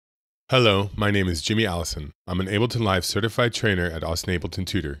Hello, my name is Jimmy Allison. I'm an Ableton Live certified trainer at Austin Ableton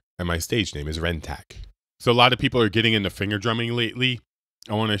Tutor, and my stage name is Rentac. So a lot of people are getting into finger drumming lately.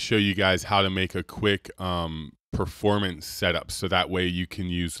 I want to show you guys how to make a quick performance setup, so that way you can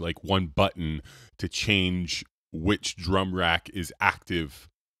use like one button to change which drum rack is active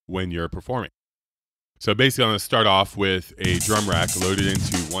when you're performing. So basically, I'm going to start off with a drum rack loaded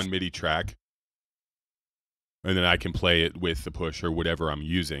into one MIDI track, and then I can play it with the push or whatever I'm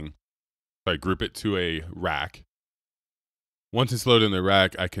using. So I group it to a rack. Once it's loaded in the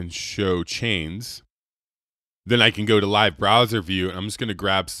rack, I can show chains. Then I can go to live browser view, and I'm just going to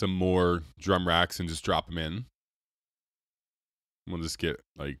grab some more drum racks and just drop them in. We'll just get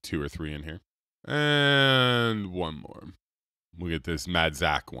like 2 or 3 in here. And one more. We'll get this Mad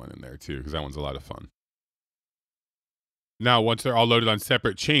Zach one in there too, because that one's a lot of fun. Now, once they're all loaded on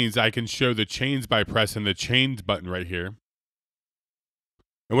separate chains, I can show the chains by pressing the chains button right here.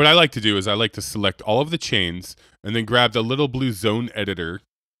 And what I like to do is I like to select all of the chains and then grab the little blue zone editor.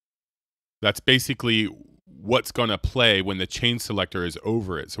 That's basically what's going to play when the chain selector is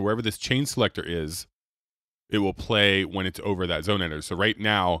over it. So wherever this chain selector is, it will play when it's over that zone editor. So right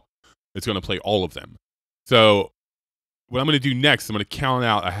now, it's going to play all of them. So what I'm going to do next, I'm going to count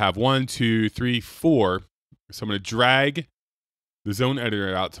out. I have 1, 2, 3, 4. So I'm going to drag the zone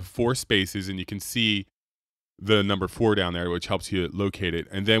editor out to 4 spaces, and you can see the number 4 down there, which helps you locate it.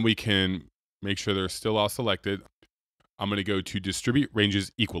 And then we can make sure they're still all selected. I'm going to go to distribute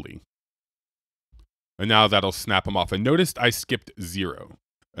ranges equally. And now that'll snap them off. And notice I skipped 0.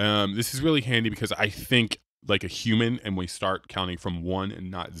 This is really handy because I think like a human, and we start counting from 1 and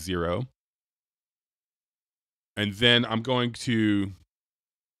not 0. And then I'm going to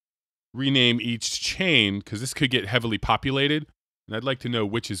rename each chain because this could get heavily populated. And I'd like to know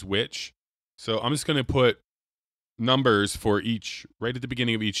which is which. So I'm just going to put numbers for each right at the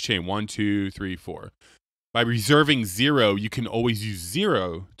beginning of each chain. 1, 2, 3, 4. By reserving 0, you can always use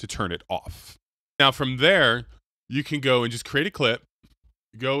 0 to turn it off. Now from there, you can go and just create a clip,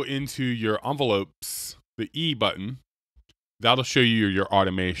 go into your envelopes, the E button. That'll show you your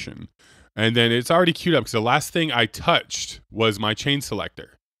automation. And then it's already queued up because the last thing I touched was my chain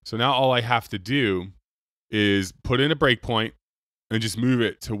selector. So now all I have to do is put in a breakpoint and just move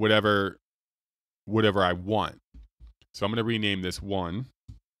it to whatever I want. So I'm going to rename this 1.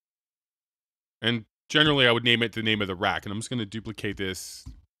 And generally, I would name it the name of the rack. And I'm just going to duplicate this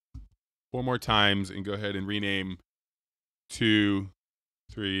 4 more times and go ahead and rename 2,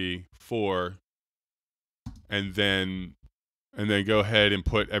 3, 4. And then go ahead and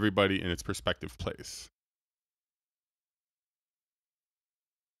put everybody in its respective place.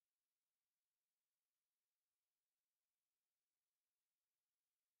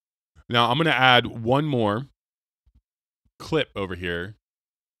 Now I'm going to add one more clip over here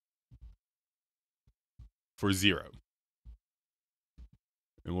for 0.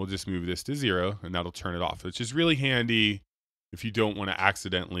 And we'll just move this to 0, and that'll turn it off, which is really handy if you don't want to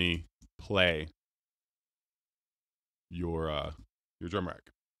accidentally play your drum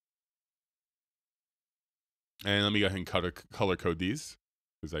rack. And let me go ahead and color code these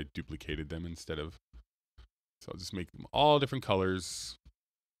because I duplicated them instead of. So I'll just make them all different colors.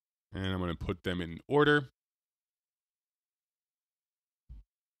 And I'm going to put them in order.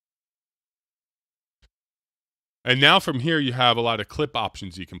 And now from here, you have a lot of clip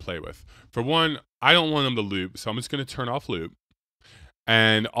options you can play with. For one, I don't want them to loop, so I'm just going to turn off loop.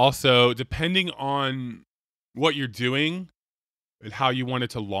 And also, depending on what you're doing and how you want it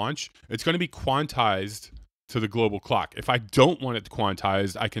to launch, it's going to be quantized to the global clock. If I don't want it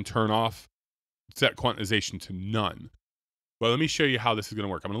quantized, I can turn off set quantization to none. Well, let me show you how this is going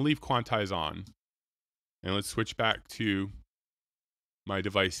to work. I'm going to leave quantize on. And let's switch back to my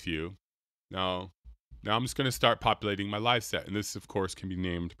device view. Now I'm just going to start populating my live set. And this, of course, can be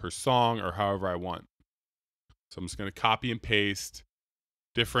named per song or however I want. So I'm just going to copy and paste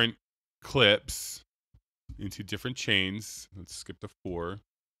different clips into different chains. Let's skip to 4.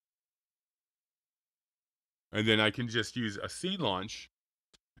 And then I can just use a scene launch.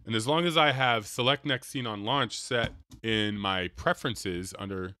 And as long as I have select next scene on launch set in my preferences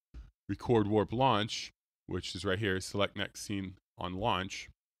under record warp launch, which is right here, select next scene on launch,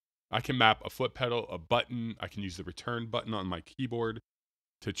 I can map a foot pedal, a button. I can use the return button on my keyboard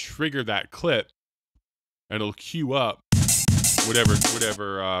to trigger that clip, and it'll queue up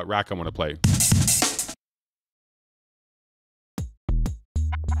whatever rack I want to play.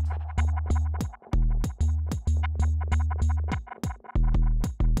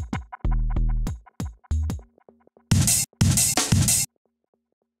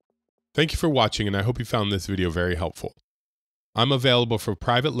 Thank you for watching, and I hope you found this video very helpful. I'm available for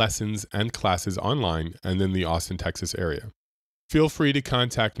private lessons and classes online and in the Austin, Texas area. Feel free to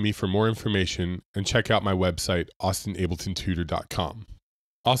contact me for more information and check out my website, austinabletontutor.com.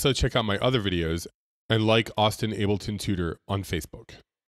 Also check out my other videos and like Austin Ableton Tutor on Facebook.